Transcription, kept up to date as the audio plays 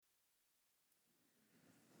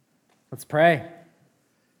Let's pray.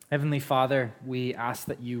 Heavenly Father, we ask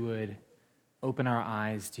that you would open our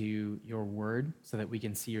eyes to your word so that we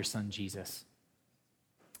can see your son, Jesus.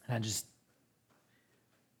 And I just,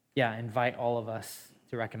 invite all of us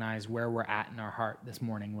to recognize where we're at in our heart this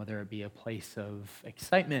morning, whether it be a place of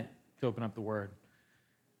excitement to open up the word,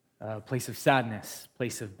 a place of sadness,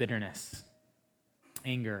 place of bitterness,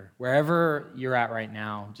 anger. Wherever you're at right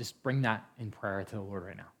now, just bring that in prayer to the Lord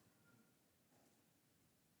right now.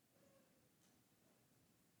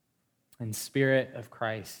 In Spirit of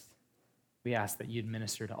Christ, we ask that you'd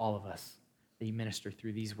minister to all of us, that you minister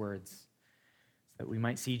through these words, so that we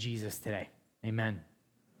might see Jesus today. Amen.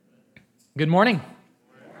 Good morning.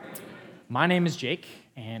 My name is Jake,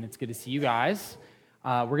 and it's good to see you guys.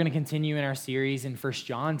 We're going to continue in our series in 1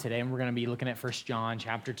 John today, and we're going to be looking at 1 John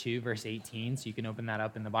chapter 2, verse 18, so you can open that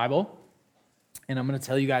up in the Bible. And I'm going to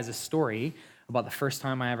tell you guys a story about the first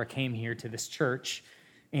time I ever came here to this church.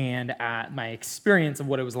 And at my experience of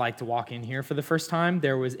what it was like to walk in here for the first time,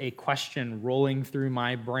 there was a question rolling through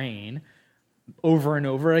my brain over and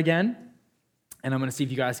over again. And I'm going to see if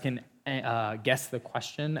you guys can guess the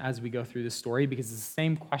question as we go through the story, because it's the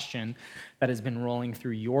same question that has been rolling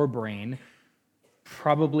through your brain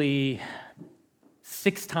probably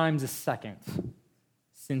 6 times a second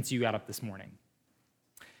since you got up this morning.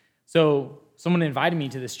 So someone invited me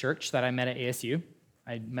to this church that I met at ASU.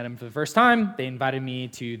 I met him for the first time. They invited me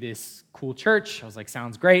to this cool church. I was like,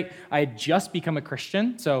 sounds great. I had just become a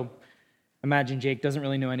Christian, so imagine Jake doesn't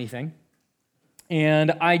really know anything.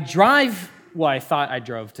 And I thought I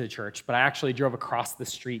drove to church, but I actually drove across the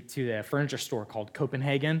street to the furniture store called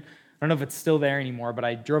Copenhagen. I don't know if it's still there anymore, but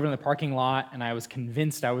I drove in the parking lot, and I was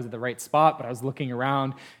convinced I was at the right spot, but I was looking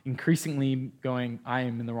around, increasingly going, I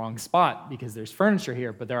am in the wrong spot because there's furniture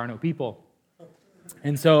here, but there are no people.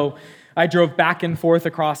 And so I drove back and forth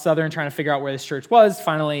across Southern trying to figure out where this church was,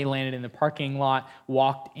 finally landed in the parking lot,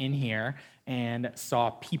 walked in here, and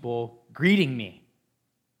saw people greeting me.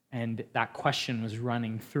 And that question was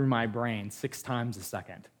running through my brain 6 times a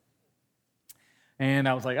second. And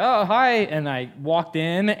I was like, oh, hi. And I walked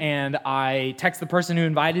in, and I texted the person who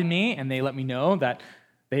invited me, and they let me know that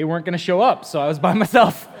they weren't going to show up, so I was by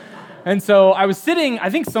myself. And so I was sitting, I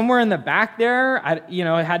think somewhere in the back there.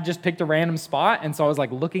 I had just picked a random spot, and so I was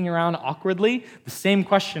like looking around awkwardly, the same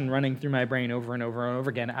question running through my brain over and over and over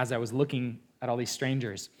again as I was looking at all these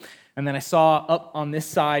strangers. And then I saw up on this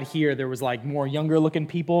side here, there was like more younger looking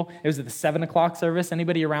people. It was at the 7 o'clock service.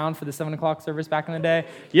 Anybody around for the 7 o'clock service back in the day?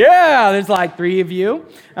 Yeah, there's like 3 of you.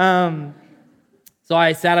 So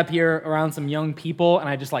I sat up here around some young people, and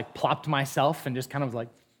I just like plopped myself and just kind of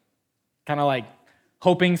like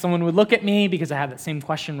hoping someone would look at me because I had that same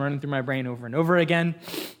question running through my brain over and over again.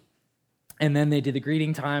 And then they did the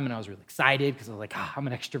greeting time, and I was really excited because I was like, I'm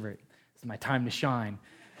an extrovert. This is my time to shine.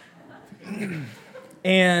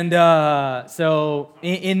 And so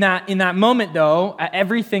in that moment, though,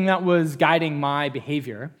 everything that was guiding my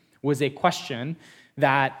behavior was a question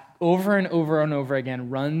that over and over and over again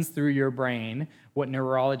runs through your brain, what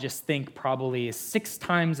neurologists think probably is 6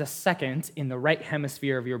 times a second in the right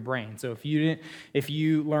hemisphere of your brain. So if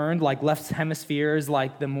you learned like left hemisphere is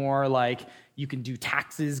like the more like you can do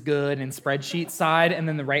taxes good and spreadsheet side, and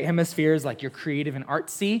then the right hemisphere is like you're creative and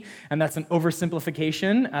artsy, and that's an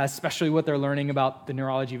oversimplification, especially what they're learning about the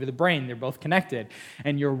neurology of the brain. They're both connected.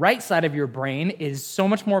 And your right side of your brain is so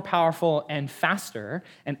much more powerful and faster,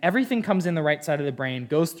 and everything comes in the right side of the brain,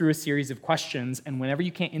 goes through a series of questions, and whenever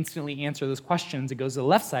you can't instantly answer those questions, it goes to the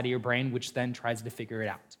left side of your brain, which then tries to figure it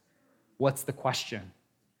out. What's the question?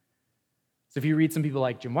 So if you read some people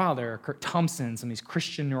like Jim Wilder or Kurt Thompson, some of these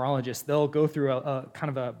Christian neurologists, they'll go through a kind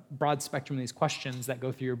of a broad spectrum of these questions that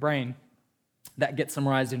go through your brain that get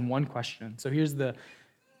summarized in one question. So here's the,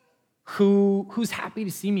 who's happy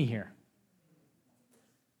to see me here?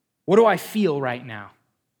 What do I feel right now?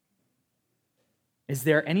 Is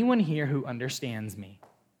there anyone here who understands me?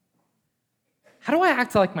 How do I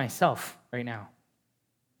act like myself right now?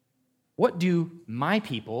 What do my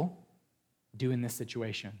people do in this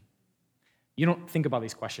situation? You don't think about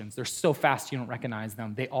these questions. They're so fast you don't recognize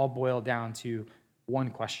them. They all boil down to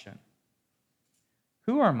one question.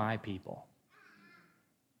 Who are my people?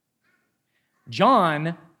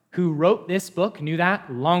 John, who wrote this book, knew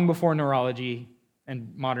that long before neurology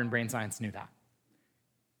and modern brain science knew that.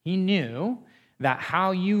 He knew that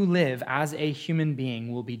how you live as a human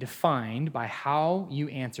being will be defined by how you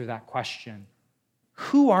answer that question.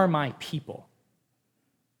 Who are my people?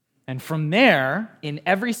 And from there, in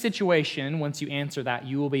every situation, once you answer that,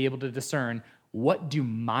 you will be able to discern, what do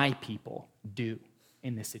my people do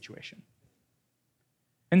in this situation?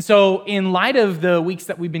 And so in light of the weeks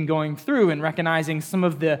that we've been going through and recognizing some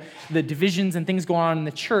of the divisions and things going on in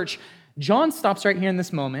the church, John stops right here in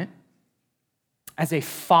this moment as a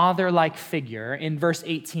father-like figure. In verse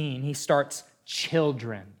 18, he starts,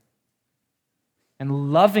 children.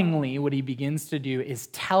 And lovingly, what he begins to do is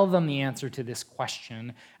tell them the answer to this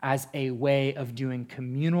question as a way of doing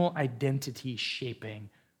communal identity shaping.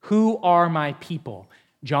 Who are my people?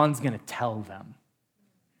 John's going to tell them.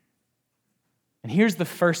 And here's the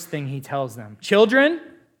first thing he tells them. Children,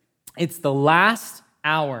 it's the last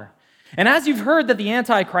hour. And as you've heard that the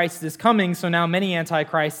Antichrist is coming, so now many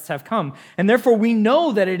Antichrists have come. And therefore we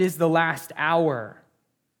know that it is the last hour.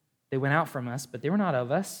 They went out from us, but they were not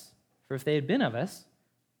of us. For if they had been of us,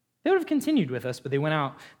 they would have continued with us, but they went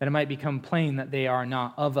out that it might become plain that they are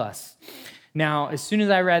not of us. Now, as soon as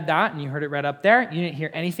I read that, and you heard it read up there, you didn't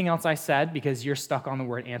hear anything else I said because you're stuck on the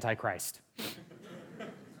word Antichrist.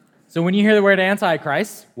 So when you hear the word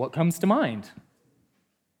Antichrist, what comes to mind?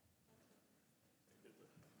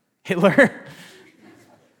 Hitler?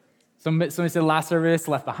 Somebody said last service,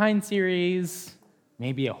 Left Behind series,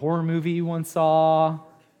 maybe a horror movie you once saw.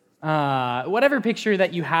 Whatever picture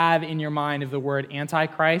that you have in your mind of the word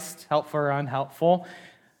Antichrist, helpful or unhelpful,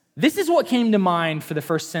 this is what came to mind for the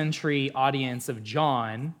first century audience of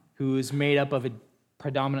John, who is made up of a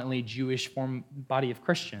predominantly Jewish body of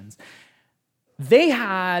Christians. They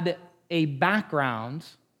had a background,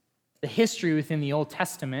 the history within the Old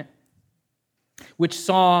Testament, which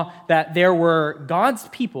saw that there were God's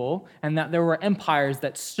people and that there were empires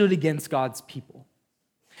that stood against God's people.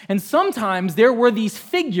 And sometimes there were these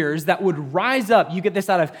figures that would rise up. You get this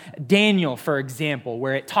out of Daniel, for example,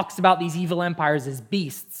 where it talks about these evil empires as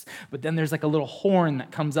beasts, but then there's like a little horn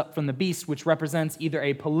that comes up from the beast, which represents either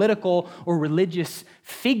a political or religious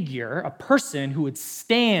figure, a person who would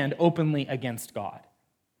stand openly against God.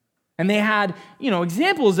 And they had,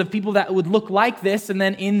 examples of people that would look like this, and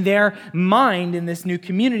then in their mind, in this new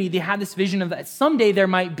community, they had this vision of that someday there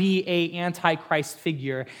might be an Antichrist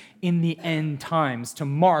figure in the end times to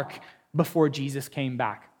mark before Jesus came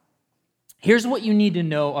back. Here's what you need to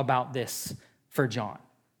know about this for John.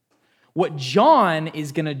 What John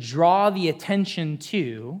is going to draw the attention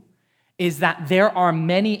to is that there are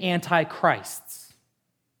many Antichrists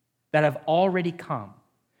that have already come,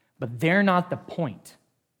 but they're not the point.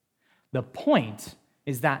 The point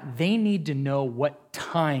is that they need to know what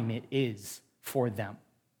time it is for them.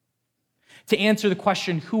 To answer the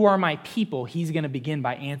question, who are my people? He's going to begin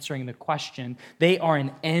by answering the question, they are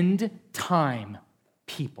an end time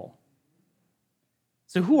people.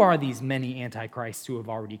 So who are these many Antichrists who have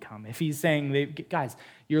already come? If he's saying, guys,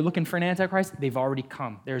 you're looking for an Antichrist, they've already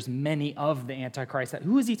come. There's many of the Antichrists.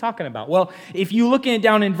 Who is he talking about? Well, if you look at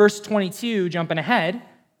down in verse 22, jumping ahead,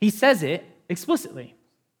 he says it explicitly.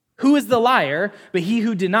 Who is the liar but he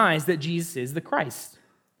who denies that Jesus is the Christ?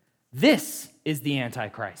 This is the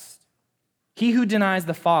Antichrist. He who denies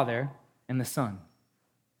the Father and the Son.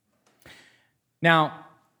 Now,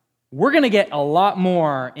 we're going to get a lot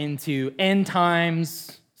more into end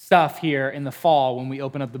times stuff here in the fall when we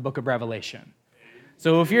open up the book of Revelation.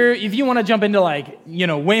 So if you want to jump into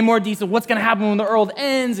way more detail, what's going to happen when the world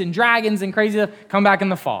ends and dragons and crazy stuff, come back in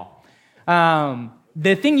the fall.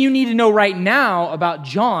 The thing you need to know right now about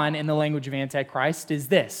John in the language of Antichrist is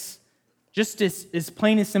this. Just as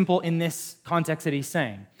plain and simple in this context that he's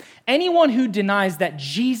saying. Anyone who denies that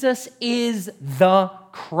Jesus is the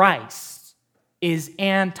Christ is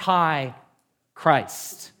anti-Christ.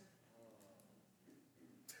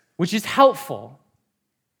 Which is helpful.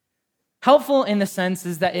 Helpful in the sense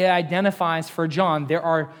is that it identifies for John, there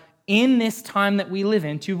are, in this time that we live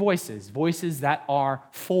in, two voices. Voices that are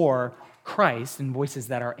for Christ and voices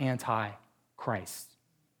that are anti-Christ.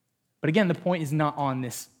 But again, the point is not on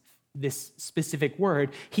this specific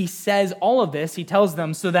word. He says all of this, he tells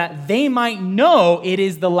them so that they might know it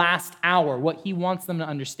is the last hour, what he wants them to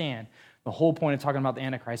understand. The whole point of talking about the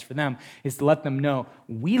Antichrist for them is to let them know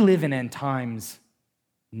we live in end times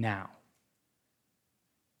now.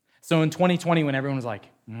 So in 2020, when everyone was like,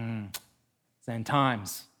 it's end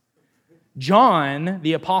times, John,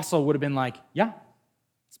 the apostle, would have been like, yeah,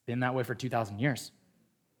 it's been that way for 2,000 years.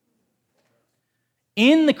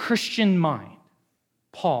 In the Christian mind,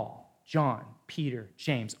 Paul, John, Peter,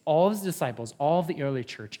 James, all of his disciples, all of the early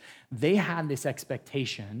church, they had this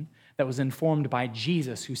expectation that was informed by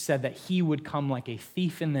Jesus, who said that he would come like a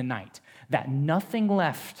thief in the night, that nothing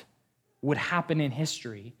left would happen in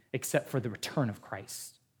history except for the return of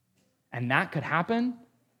Christ. And that could happen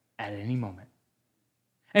at any moment.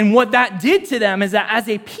 And what that did to them is that as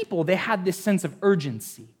a people, they had this sense of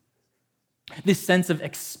urgency, this sense of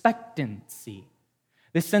expectancy.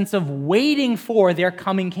 This sense of waiting for their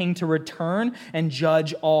coming king to return and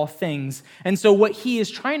judge all things. And so what he is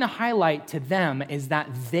trying to highlight to them is that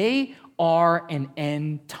they are an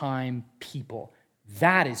end-time people.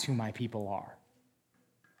 That is who my people are.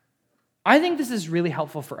 I think this is really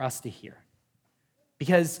helpful for us to hear.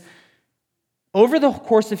 Because over the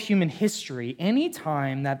course of human history, any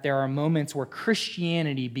time that there are moments where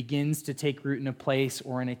Christianity begins to take root in a place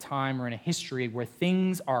or in a time or in a history where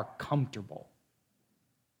things are comfortable,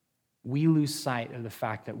 we lose sight of the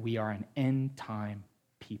fact that we are an end-time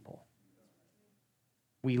people.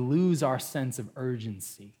 We lose our sense of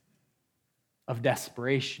urgency, of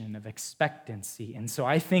desperation, of expectancy. And so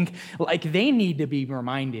I think, like they need to be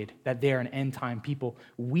reminded that they're an end-time people,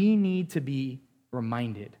 we need to be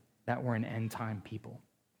reminded that we're an end-time people.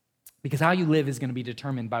 Because how you live is going to be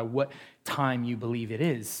determined by what time you believe it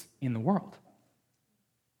is in the world.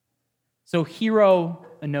 So Hiro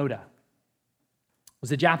Onoda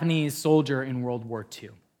was a Japanese soldier in World War II.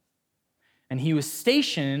 And he was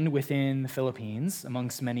stationed within the Philippines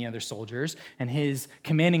amongst many other soldiers, and his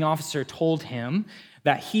commanding officer told him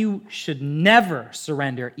that he should never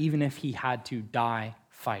surrender even if he had to die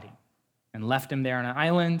fighting, and left him there on an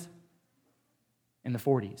island in the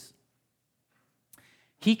 40s.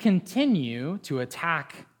 He continued to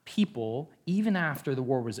attack people even after the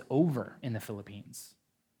war was over in the Philippines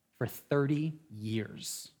for 30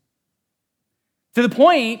 years. To the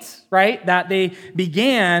point, right, that they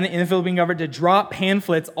began in the Philippine government to drop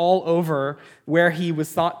pamphlets all over where he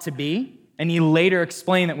was thought to be. And he later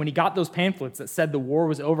explained that when he got those pamphlets that said the war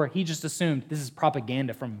was over, he just assumed this is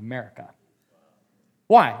propaganda from America.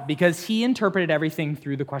 Why? Because he interpreted everything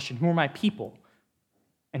through the question, who are my people?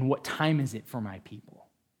 And what time is it for my people?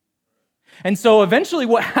 And so eventually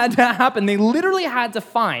what had to happen, they literally had to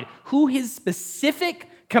find who his specific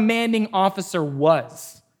commanding officer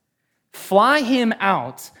was. Fly him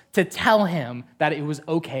out to tell him that it was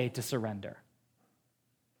okay to surrender.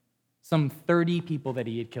 Some 30 people that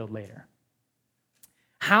he had killed later.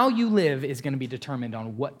 How you live is going to be determined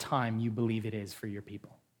on what time you believe it is for your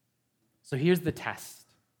people. So here's the test.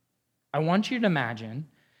 I want you to imagine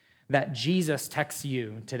that Jesus texts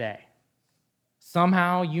you today.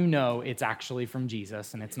 Somehow you know it's actually from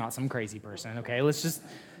Jesus and it's not some crazy person, okay? Let's just...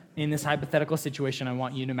 In this hypothetical situation, I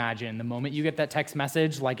want you to imagine the moment you get that text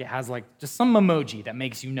message, like it has like just some emoji that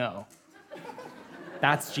makes you know.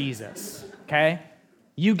 That's Jesus, okay?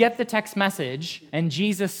 You get the text message, and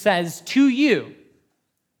Jesus says to you,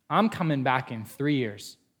 I'm coming back in 3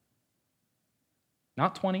 years.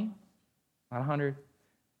 Not 20, not 100,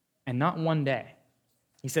 and not one day.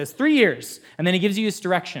 He says 3 years, and then he gives you this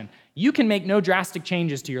direction. You can make no drastic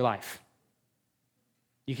changes to your life.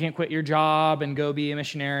 You can't quit your job and go be a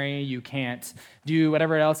missionary. You can't do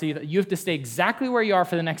whatever else. You have to stay exactly where you are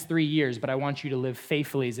for the next 3 years, but I want you to live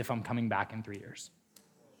faithfully as if I'm coming back in 3 years.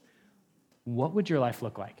 What would your life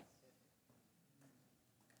look like?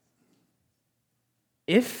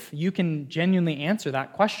 If you can genuinely answer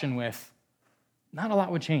that question with, not a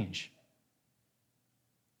lot would change.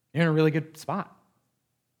 You're in a really good spot.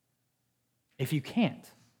 If you can't,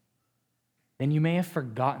 then you may have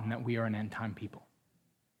forgotten that we are an end-time people.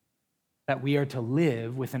 That we are to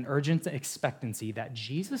live with an urgent expectancy that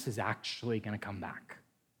Jesus is actually going to come back.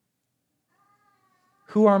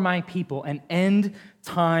 Who are my people? An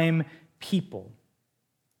end-time people.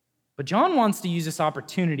 But John wants to use this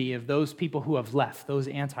opportunity of those people who have left, those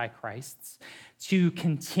antichrists, to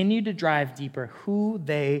continue to drive deeper who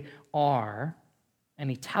they are. And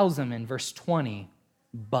he tells them in verse 20,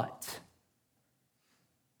 but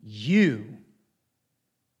you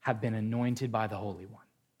have been anointed by the Holy One.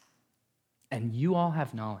 And you all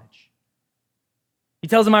have knowledge. He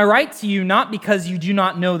tells them, I write to you not because you do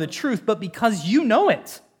not know the truth, but because you know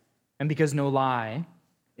it, and because no lie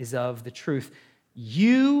is of the truth.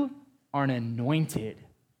 You are an anointed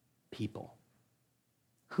people.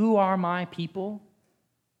 Who are my people?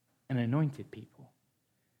 An anointed people.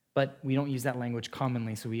 But we don't use that language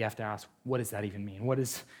commonly, so we have to ask, what does that even mean? What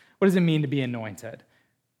does it mean to be anointed?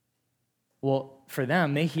 Well, for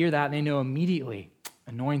them, they hear that and they know immediately,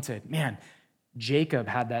 anointed. Man, Jacob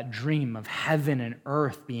had that dream of heaven and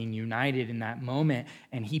earth being united in that moment,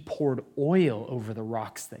 and he poured oil over the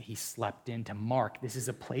rocks that he slept in to mark this is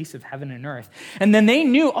a place of heaven and earth. And then they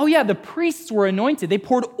knew, oh yeah, the priests were anointed. They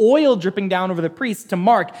poured oil dripping down over the priests to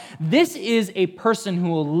mark this is a person who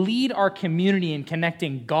will lead our community in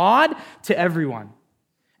connecting God to everyone.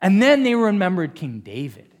 And then they remembered King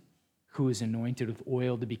David, who was anointed with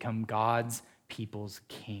oil to become God's people's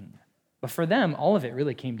king. But for them, all of it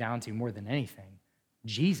really came down to, more than anything,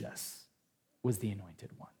 Jesus was the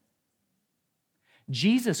anointed one.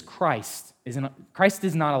 Jesus Christ is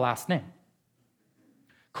not a last name.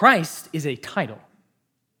 Christ is a title,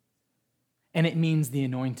 and it means the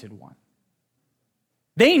anointed one.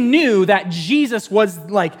 They knew that Jesus was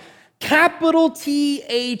like capital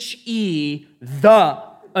THE, the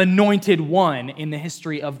anointed one in the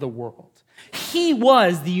history of the world. He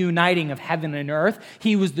was the uniting of heaven and earth.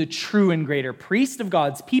 He was the true and greater priest of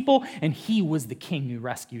God's people, and he was the king who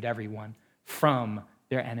rescued everyone from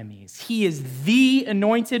their enemies. He is the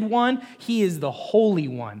anointed one. He is the holy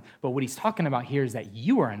one. But what he's talking about here is that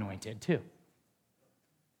you are anointed too.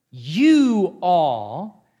 You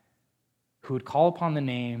all who would call upon the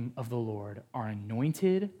name of the Lord are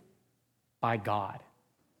anointed by God.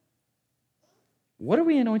 What are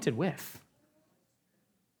we anointed with?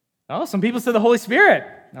 Oh, some people said the Holy Spirit.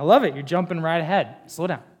 I love it. You're jumping right ahead. Slow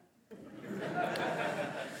down.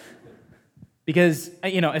 Because,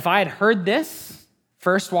 if I had heard this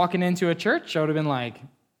first walking into a church, I would have been like,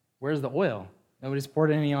 where's the oil? Nobody's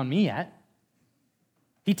poured any on me yet.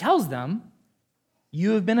 He tells them,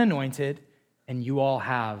 you have been anointed, and you all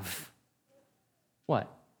have what?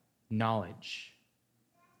 Knowledge.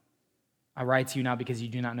 I write to you not because you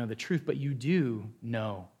do not know the truth, but you do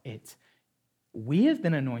know it. We have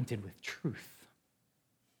been anointed with truth.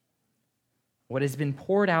 What has been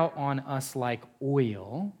poured out on us like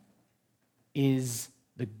oil is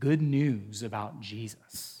the good news about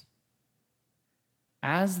Jesus.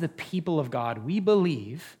 As the people of God, we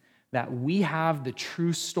believe that we have the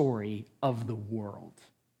true story of the world.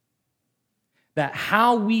 That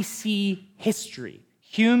how we see history,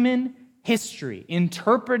 human history,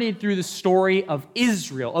 interpreted through the story of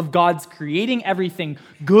Israel, of God's creating everything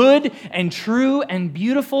good and true and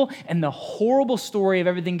beautiful, and the horrible story of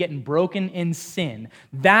everything getting broken in sin.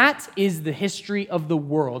 That is the history of the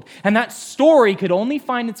world. And that story could only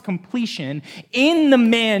find its completion in the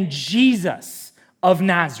man Jesus of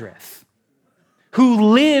Nazareth,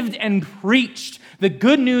 who lived and preached the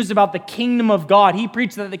good news about the kingdom of God. He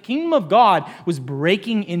preached that the kingdom of God was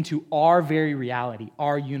breaking into our very reality,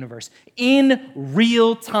 our universe, in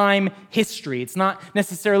real-time history. It's not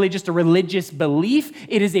necessarily just a religious belief.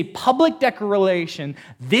 It is a public declaration.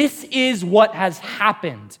 This is what has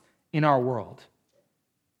happened in our world.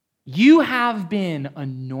 You have been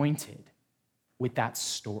anointed with that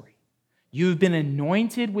story. You've been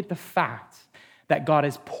anointed with the fact that God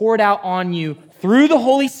has poured out on you through the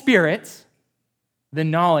Holy Spirit the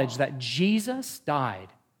knowledge that Jesus died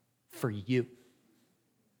for you,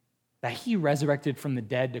 that he resurrected from the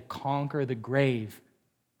dead to conquer the grave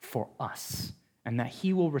for us, and that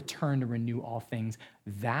he will return to renew all things.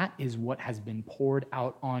 That is what has been poured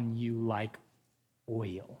out on you like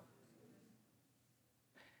oil.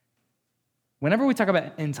 Whenever we talk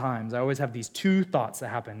about end times, I always have these two thoughts that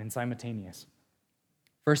happen in simultaneous.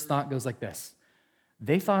 First thought goes like this.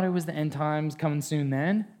 They thought it was the end times coming soon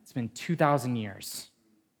then. It's been 2,000 years.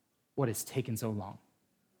 What has taken so long?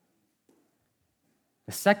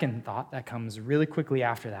 The second thought that comes really quickly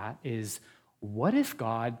after that is, what if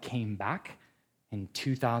God came back in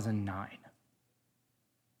 2009?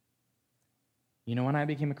 You know when I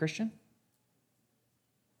became a Christian?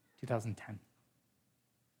 2010.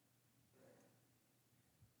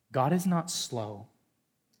 God is not slow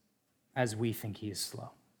as we think he is slow.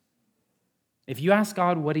 If you ask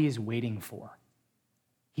God what he is waiting for,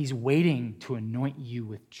 he's waiting to anoint you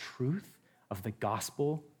with truth of the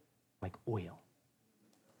gospel like oil.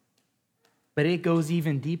 But it goes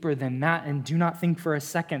even deeper than that, and do not think for a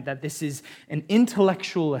second that this is an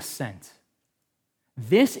intellectual assent.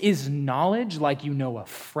 This is knowledge like you know a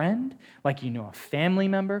friend, like you know a family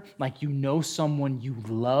member, like you know someone you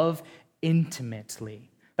love intimately.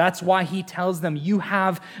 That's why he tells them, you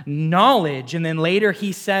have knowledge. And then later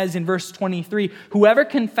he says in verse 23, whoever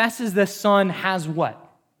confesses the Son has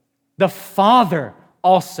what? The Father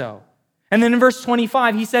also. And then in verse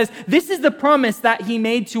 25, he says, this is the promise that he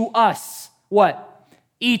made to us. What?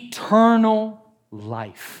 Eternal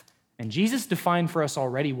life. And Jesus defined for us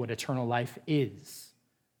already what eternal life is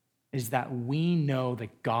that we know the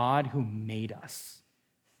God who made us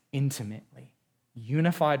intimately,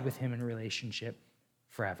 unified with him in relationship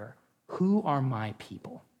forever. Who are my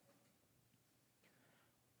people?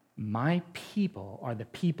 My people are the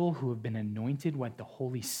people who have been anointed with the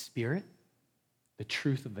Holy Spirit, the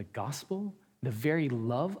truth of the gospel, the very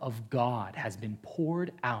love of God has been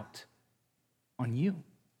poured out on you,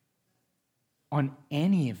 on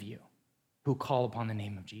any of you who call upon the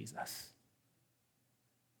name of Jesus.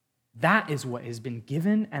 That is what has been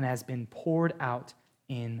given and has been poured out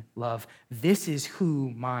in love. This is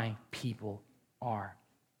who my people are.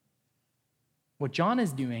 What John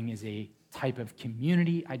is doing is a type of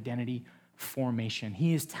community identity formation.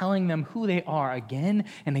 He is telling them who they are again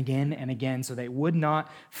and again and again so they would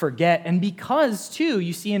not forget. And because, too,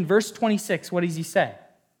 you see in verse 26, what does he say?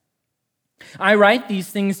 I write these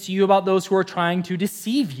things to you about those who are trying to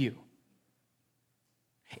deceive you.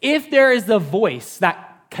 If there is a voice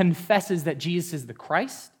that confesses that Jesus is the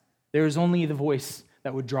Christ, there is only the voice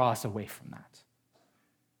that would draw us away from that.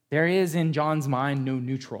 There is, in John's mind, no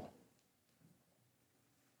neutral.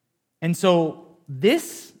 And so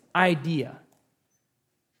this idea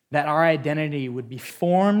that our identity would be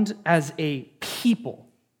formed as a people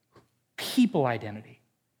identity,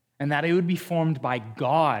 and that it would be formed by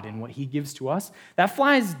God and what he gives to us, that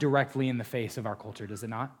flies directly in the face of our culture, does it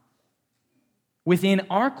not? Within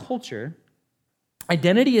our culture,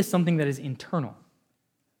 identity is something that is internal,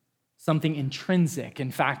 something intrinsic.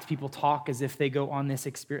 In fact, people talk as if they go on this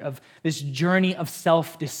experience of this journey of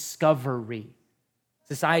self-discovery.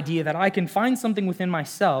 This idea that I can find something within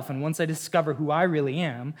myself, and once I discover who I really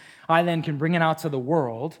am, I then can bring it out to the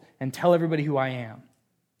world and tell everybody who I am.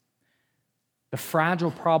 The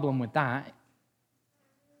fragile problem with that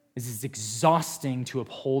is it's exhausting to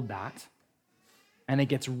uphold that, and it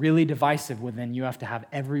gets really divisive when then you have to have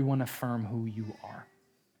everyone affirm who you are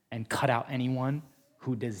and cut out anyone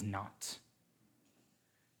who does not.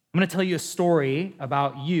 I'm going to tell you a story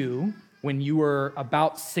about you when you were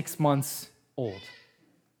about 6 months old.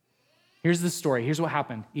 Here's the story. Here's what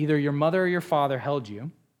happened. Either your mother or your father held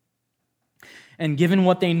you, and given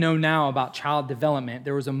what they know now about child development,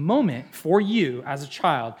 there was a moment for you as a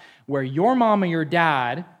child where your mom or your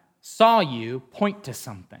dad saw you point to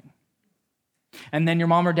something. And then your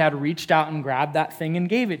mom or dad reached out and grabbed that thing and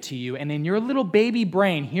gave it to you. And in your little baby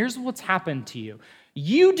brain, here's what's happened to you.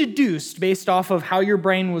 You deduced, based off of how your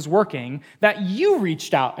brain was working, that you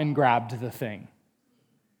reached out and grabbed the thing.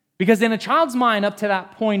 Because in a child's mind, up to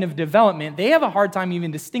that point of development, they have a hard time even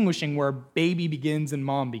distinguishing where baby begins and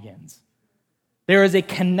mom begins. There is a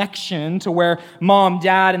connection to where mom,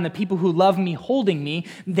 dad, and the people who love me holding me,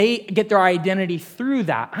 they get their identity through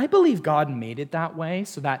that. I believe God made it that way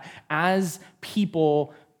so that as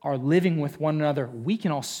people are living with one another, we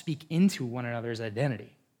can all speak into one another's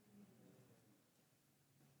identity.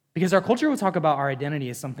 Because our culture will talk about our identity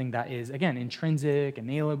as something that is, again, intrinsic,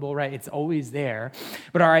 inalienable, right? It's always there.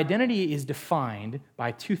 But our identity is defined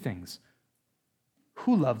by two things.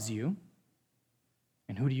 Who loves you,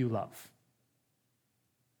 and who do you love?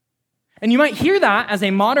 And you might hear that as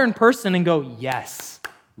a modern person and go, yes,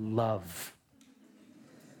 love.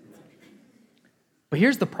 But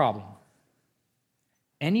here's the problem.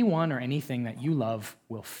 Anyone or anything that you love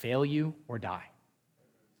will fail you or die.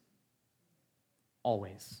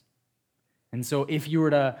 Always. And so if you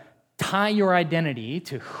were to tie your identity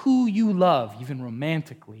to who you love, even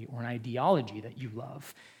romantically, or an ideology that you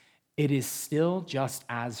love, it is still just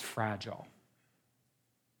as fragile.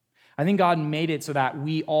 I think God made it so that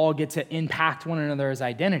we all get to impact one another's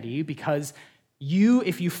identity because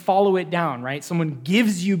if you follow it down, right? Someone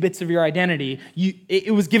gives you bits of your identity,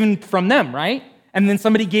 it was given from them, right? And then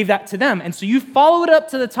somebody gave that to them. And so you follow it up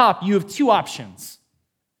to the top. You have two options.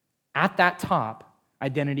 At that top,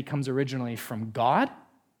 identity comes originally from God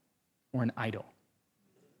or an idol.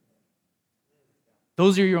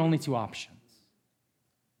 Those are your only two options.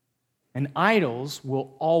 And idols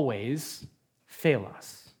will always fail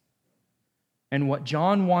us. And what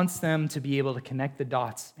John wants them to be able to connect the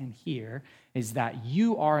dots in here is that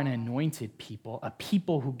you are an anointed people, a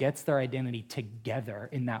people who gets their identity together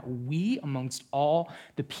in that we, amongst all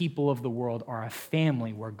the people of the world, are a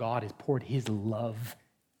family where God has poured his love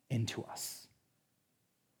into us.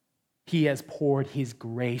 He has poured his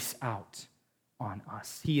grace out on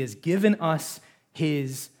us. He has given us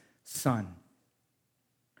his Son.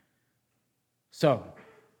 So,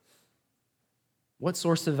 what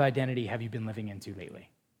source of identity have you been living into lately?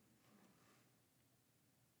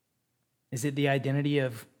 Is it the identity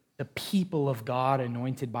of the people of God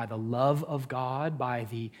anointed by the love of God, by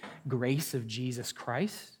the grace of Jesus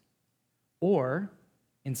Christ, or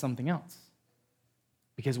in something else?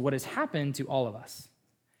 Because what has happened to all of us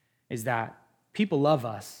is that people love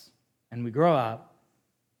us and we grow up,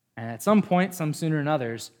 and at some point, some sooner than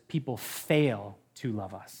others, people fail to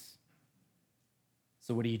love us.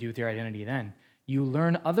 So what do you do with your identity then? You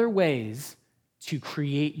learn other ways to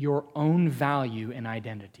create your own value and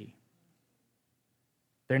identity.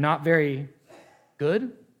 They're not very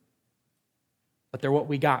good, but they're what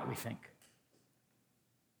we got, we think.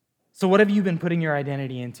 So what have you been putting your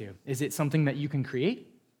identity into? Is it something that you can create?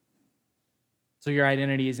 So your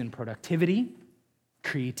identity is in productivity,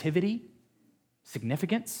 creativity,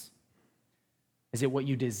 significance? Is it what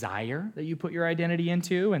you desire that you put your identity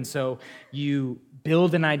into? And so you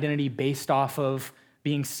build an identity based off of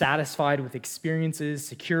being satisfied with experiences,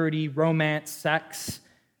 security, romance, sex.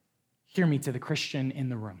 Hear me, to the Christian in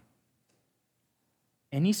the room.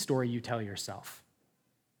 Any story you tell yourself,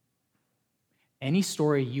 any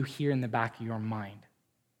story you hear in the back of your mind,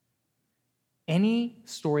 any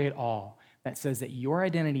story at all that says that your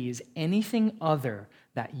identity is anything other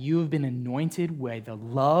that you have been anointed with the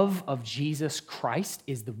love of Jesus Christ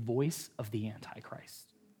is the voice of the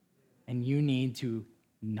Antichrist. And you need to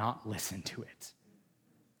not listen to it.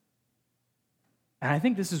 And I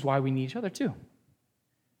think this is why we need each other too.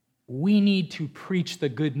 We need to preach the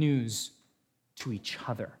good news to each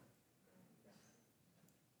other.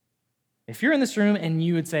 If you're in this room and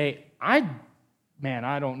you would say, I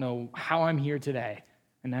don't know how I'm here today,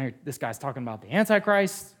 and now this guy's talking about the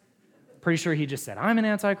Antichrist, pretty sure he just said, I'm an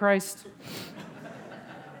Antichrist. I'm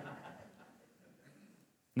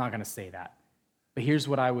not going to say that. But here's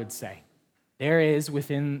what I would say. There is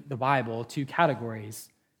within the Bible 2 categories.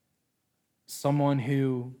 Someone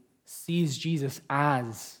who sees Jesus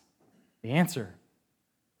as the answer,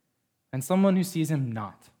 and someone who sees him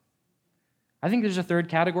not. I think there's a 3rd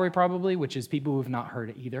category probably, which is people who have not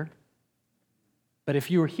heard it either. But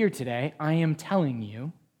if you are here today, I am telling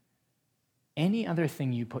you, any other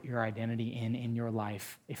thing you put your identity in your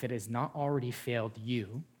life, if it has not already failed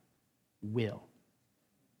you, will.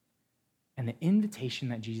 And the invitation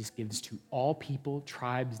that Jesus gives to all people,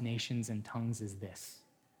 tribes, nations, and tongues is this: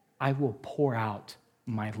 I will pour out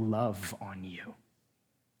my love on you.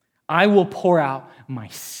 I will pour out my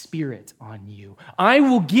Spirit on you. I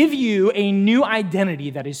will give you a new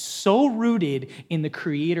identity that is so rooted in the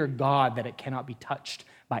Creator God that it cannot be touched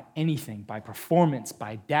by anything, by performance,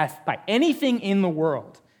 by death, by anything in the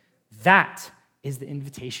world. That is the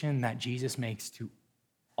invitation that Jesus makes to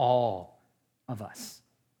all of us.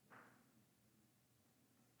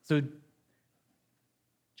 So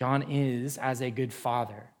John is, as a good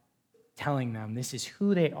father, telling them this is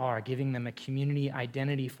who they are, giving them a community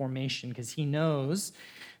identity formation, because he knows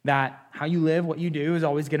that how you live, what you do, is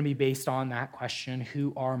always going to be based on that question,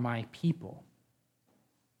 who are my people?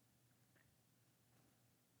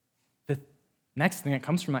 The next thing that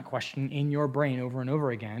comes from that question in your brain over and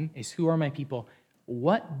over again is, who are my people?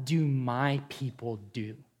 What do my people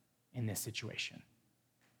do in this situation?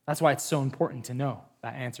 That's why it's so important to know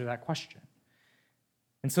that answer to that question.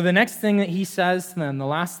 And so the next thing that he says to them, the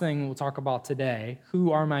last thing we'll talk about today,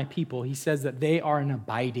 who are my people? He says that they are an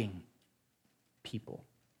abiding people.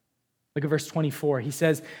 Look at verse 24. He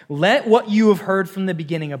says, let what you have heard from the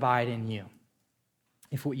beginning abide in you.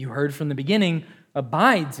 If what you heard from the beginning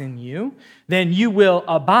abides in you, then you will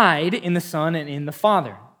abide in the Son and in the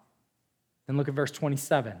Father. Then look at verse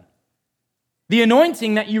 27. The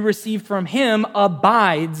anointing that you received from him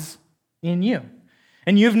abides in you.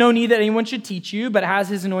 And you have no need that anyone should teach you, but as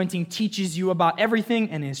his anointing teaches you about everything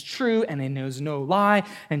and is true and it knows no lie,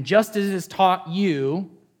 and just as it has taught you,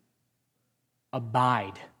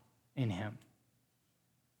 abide in him.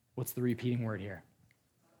 What's the repeating word here?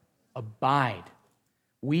 Abide.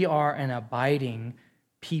 We are an abiding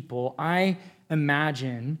people. I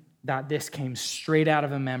imagine that this came straight out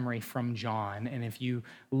of a memory from John. And if you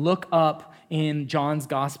look up in John's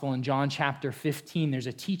gospel, in John chapter 15, there's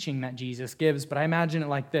a teaching that Jesus gives, but I imagine it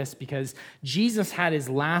like this, because Jesus had his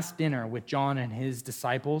last dinner with John and his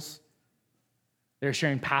disciples. They were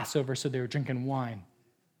sharing Passover, so they were drinking wine,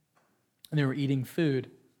 and they were eating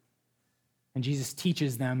food. And Jesus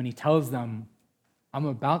teaches them, and he tells them, I'm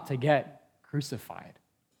about to get crucified.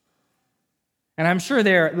 And I'm sure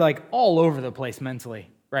they're like all over the place mentally,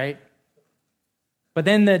 right? But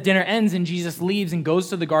then the dinner ends and Jesus leaves and goes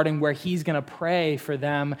to the garden where he's going to pray for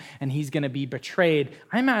them and he's going to be betrayed.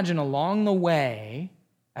 I imagine along the way,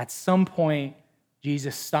 at some point,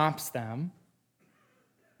 Jesus stops them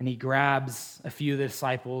and he grabs a few of the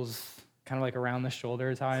disciples, kind of like around the shoulder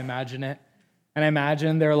is how I imagine it. And I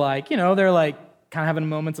imagine they're like, kind of having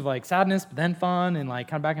moments of like sadness, but then fun and like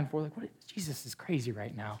kind of back and forth. Like, Jesus is crazy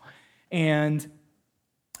right now. And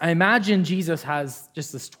I imagine Jesus has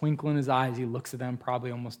just this twinkle in his eyes. He looks at them,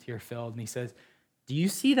 probably almost tear-filled, and he says, do you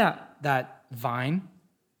see that vine?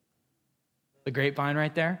 The grapevine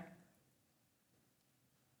right there?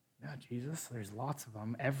 Yeah, Jesus, there's lots of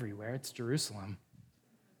them everywhere. It's Jerusalem.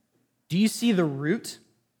 Do you see the root,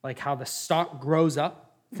 like how the stalk grows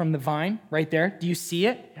up from the vine right there? Do you see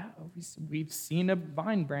it? Yeah, we've seen a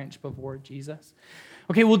vine branch before, Jesus.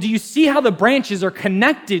 Okay, well, do you see how the branches are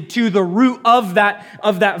connected to the root of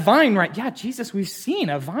that vine, right? Yeah, Jesus, we've seen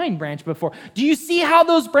a vine branch before. Do you see how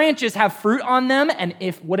those branches have fruit on them? And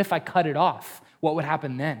what if I cut it off? What would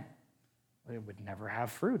happen then? it would never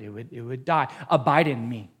have fruit. It would die. Abide in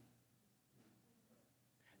me.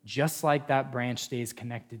 Just like that branch stays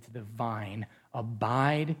connected to the vine,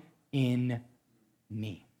 abide in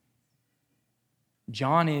me.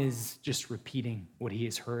 John is just repeating what he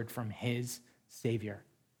has heard from his Savior.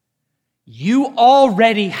 You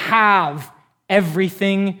already have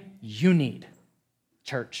everything you need,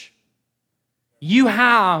 church. You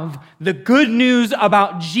have the good news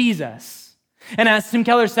about Jesus. And as Tim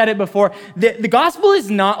Keller said it before, the gospel is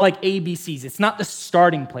not like ABCs. It's not the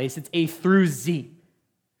starting place. It's A through Z.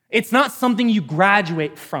 It's not something you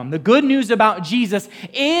graduate from. The good news about Jesus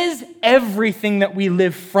is everything that we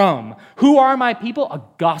live from. Who are my people? A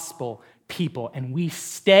gospel people. And we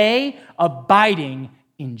stay abiding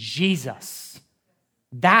in Jesus.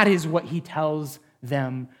 That is what he tells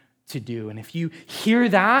them to do. And if you hear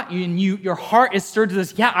that and your heart is stirred to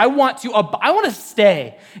this, I want to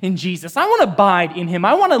stay in Jesus. I want to abide in him.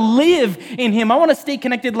 I want to live in him. I want to stay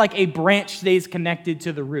connected like a branch stays connected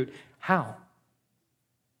to the root. How?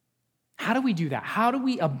 How do we do that? How do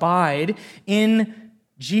we abide in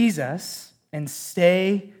Jesus and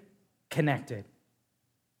stay connected?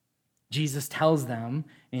 Jesus tells them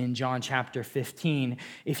in John chapter 15,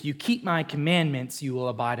 if you keep my commandments, you will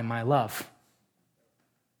abide in my love.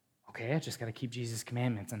 Okay, I just got to keep Jesus'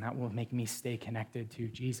 commandments, and that will make me stay connected to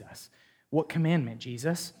Jesus. What commandment,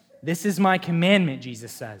 Jesus? This is my commandment,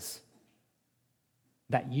 Jesus says,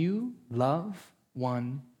 that you love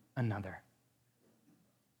one another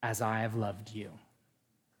as I have loved you.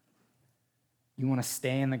 You want to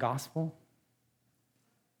stay in the gospel?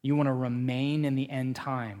 You want to remain in the end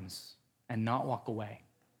times and not walk away?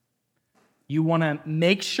 You want to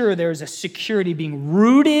make sure there's a security being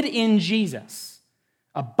rooted in Jesus,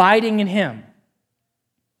 abiding in him?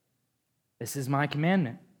 This is my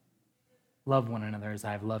commandment. Love one another as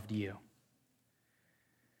I have loved you.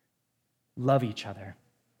 Love each other.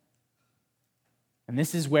 And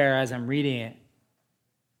this is where, as I'm reading it,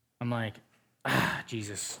 I'm like,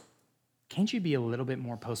 Jesus, can't you be a little bit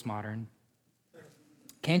more postmodern?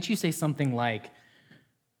 Can't you say something like,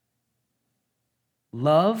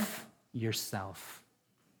 love yourself?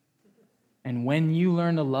 And when you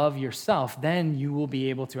learn to love yourself, then you will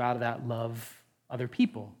be able to, out of that, love other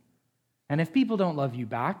people. And if people don't love you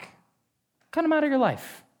back, cut them out of your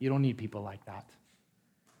life. You don't need people like that.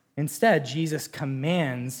 Instead, Jesus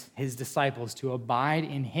commands his disciples to abide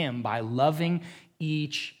in him by loving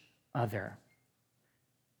each other.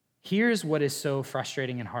 Here's what is so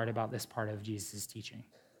frustrating and hard about this part of Jesus' teaching.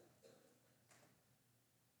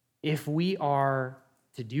 If we are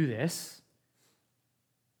to do this,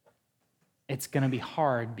 it's going to be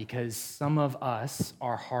hard because some of us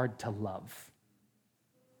are hard to love.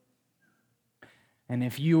 And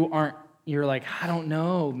if you're like, I don't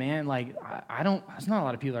know, man, like, there's not a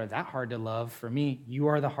lot of people that are that hard to love. For me, you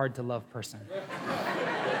are the hard to love person.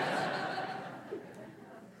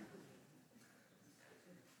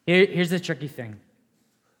 Here's the tricky thing.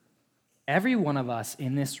 Every one of us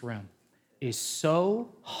in this room is so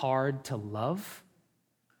hard to love.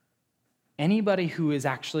 Anybody who is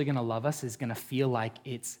actually going to love us is going to feel like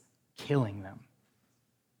it's killing them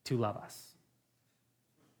to love us.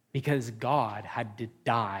 Because God had to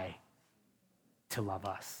die to love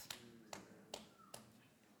us.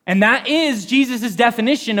 And that is Jesus'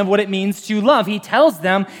 definition of what it means to love. He tells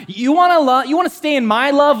them, you want to stay in my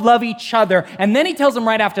love, love each other. And then he tells them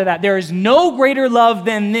right after that, there is no greater love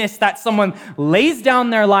than this, that someone lays down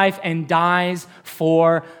their life and dies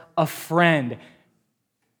for a friend.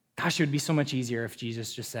 Gosh, it would be so much easier if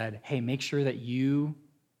Jesus just said, hey, make sure that you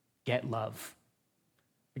get love.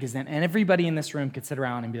 Because then everybody in this room could sit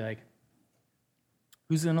around and be like,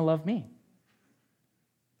 who's going to love me?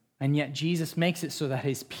 And yet Jesus makes it so that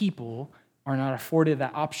his people are not afforded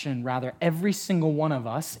that option. Rather, every single one of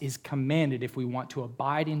us is commanded, if we want to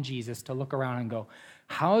abide in Jesus, to look around and go,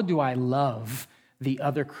 how do I love the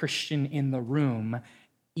other Christian in the room,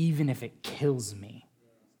 even if it kills me?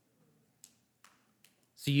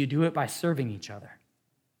 So you do it by serving each other.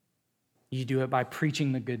 You do it by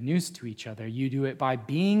preaching the good news to each other. You do it by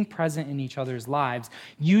being present in each other's lives.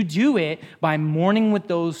 You do it by mourning with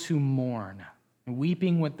those who mourn,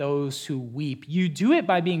 weeping with those who weep. You do it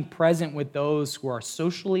by being present with those who are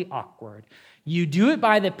socially awkward. You do it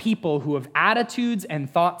by the people who have attitudes and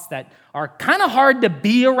thoughts that are kind of hard to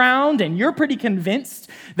be around, and you're pretty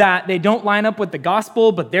convinced that they don't line up with the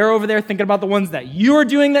gospel, but they're over there thinking about the ones that you're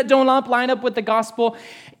doing that don't line up with the gospel.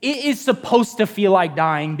 It is supposed to feel like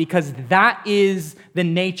dying because that is the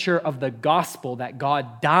nature of the gospel, that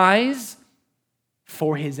God dies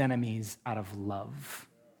for his enemies out of love.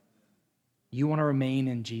 You want to remain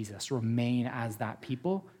in Jesus, remain as that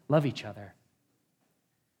people, love each other.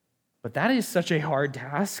 But that is such a hard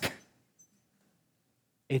task.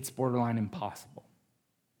 It's borderline impossible.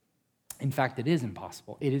 In fact, it is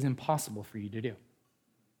impossible. It is impossible for you to do.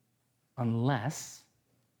 Unless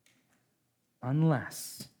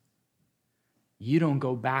you don't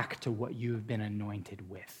go back to what you have been anointed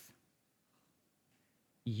with.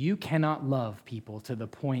 You cannot love people to the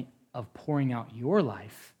point of pouring out your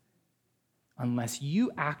life unless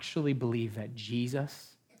you actually believe that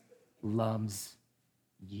Jesus loves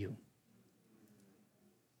you.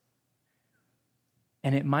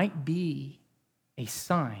 And it might be a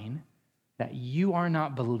sign that you are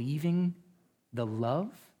not believing the love,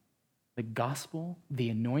 the gospel, the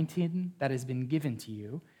anointing that has been given to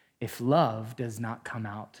you if love does not come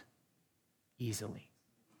out easily.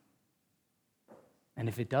 And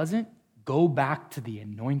if it doesn't, go back to the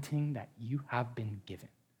anointing that you have been given.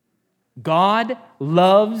 God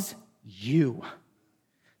loves you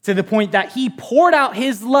to the point that he poured out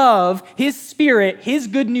his love, his spirit, his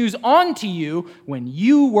good news onto you when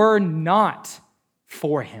you were not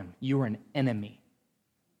for him. You were an enemy.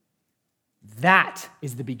 That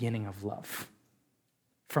is the beginning of love,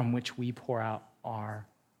 from which we pour out our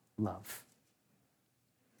love.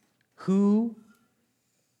 Who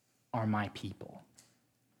are my people?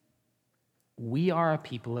 We are a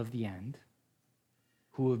people of the end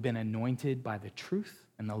who have been anointed by the truth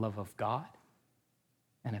and the love of God,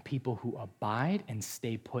 and a people who abide and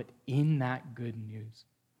stay put in that good news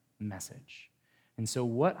message. And so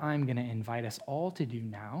what I'm going to invite us all to do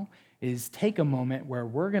now is take a moment where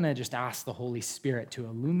we're going to just ask the Holy Spirit to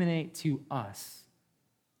illuminate to us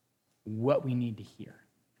what we need to hear.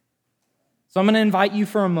 So I'm going to invite you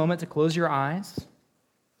for a moment to close your eyes.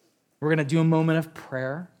 We're going to do a moment of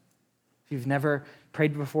prayer. If you've never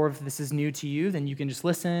prayed before, if this is new to you, then you can just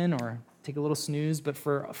listen or take a little snooze. But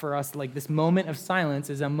for us, like, this moment of silence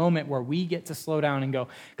is a moment where we get to slow down and go,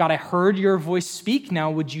 God, I heard your voice speak.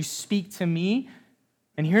 Now would you speak to me?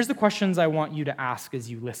 And here's the questions I want you to ask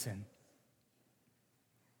as you listen.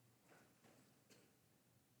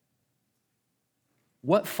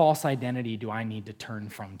 What false identity do I need to turn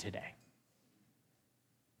from today?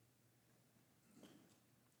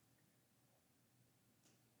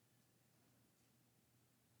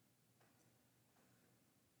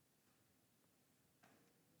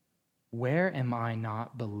 Where am I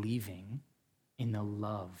not believing in the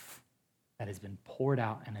love that has been poured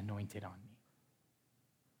out and anointed on me?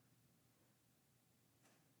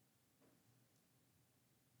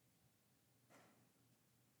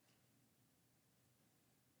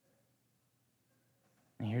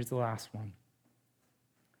 And here's the last one.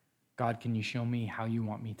 God, can you show me how you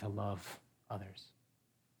want me to love others?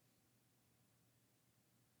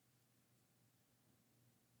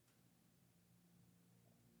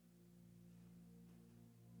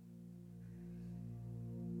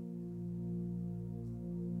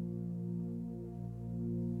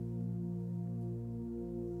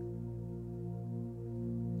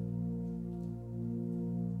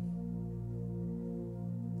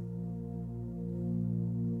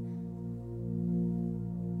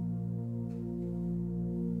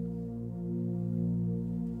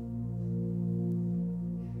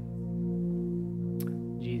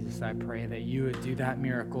 I pray that you would do that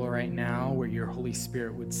miracle right now where your Holy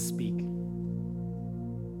Spirit would speak.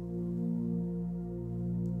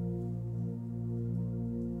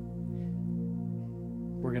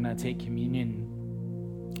 We're going to take communion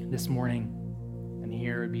this morning, and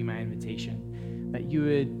here would be my invitation that you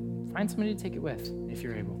would find somebody to take it with if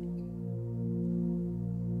you're able.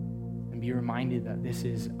 And be reminded that this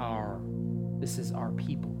is our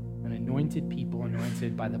people, an anointed people,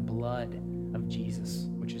 anointed by the blood of Jesus,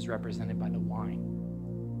 which is represented by the wine,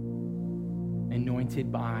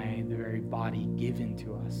 anointed by the very body given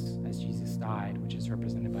to us as Jesus died, which is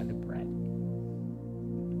represented by the bread.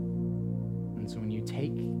 And so when you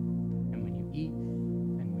take and when you eat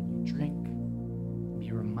and when you drink,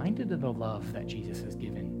 be reminded of the love that Jesus has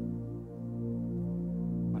given.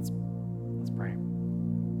 Let's pray.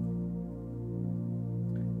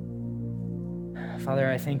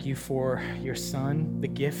 Father, I thank you for your Son, the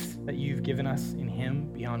gift that you've given us in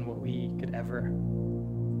him beyond what we could ever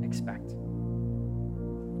expect.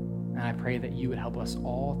 And I pray that you would help us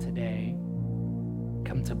all today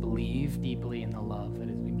come to believe deeply in the love that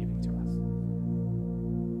has been given to us.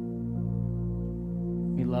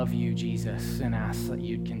 We love you, Jesus, and ask that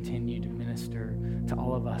you'd continue to minister to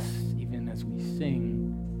all of us, even as we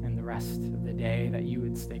sing and the rest of the day, that you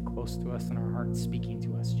would stay close to us in our hearts, speaking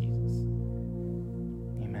to us, Jesus.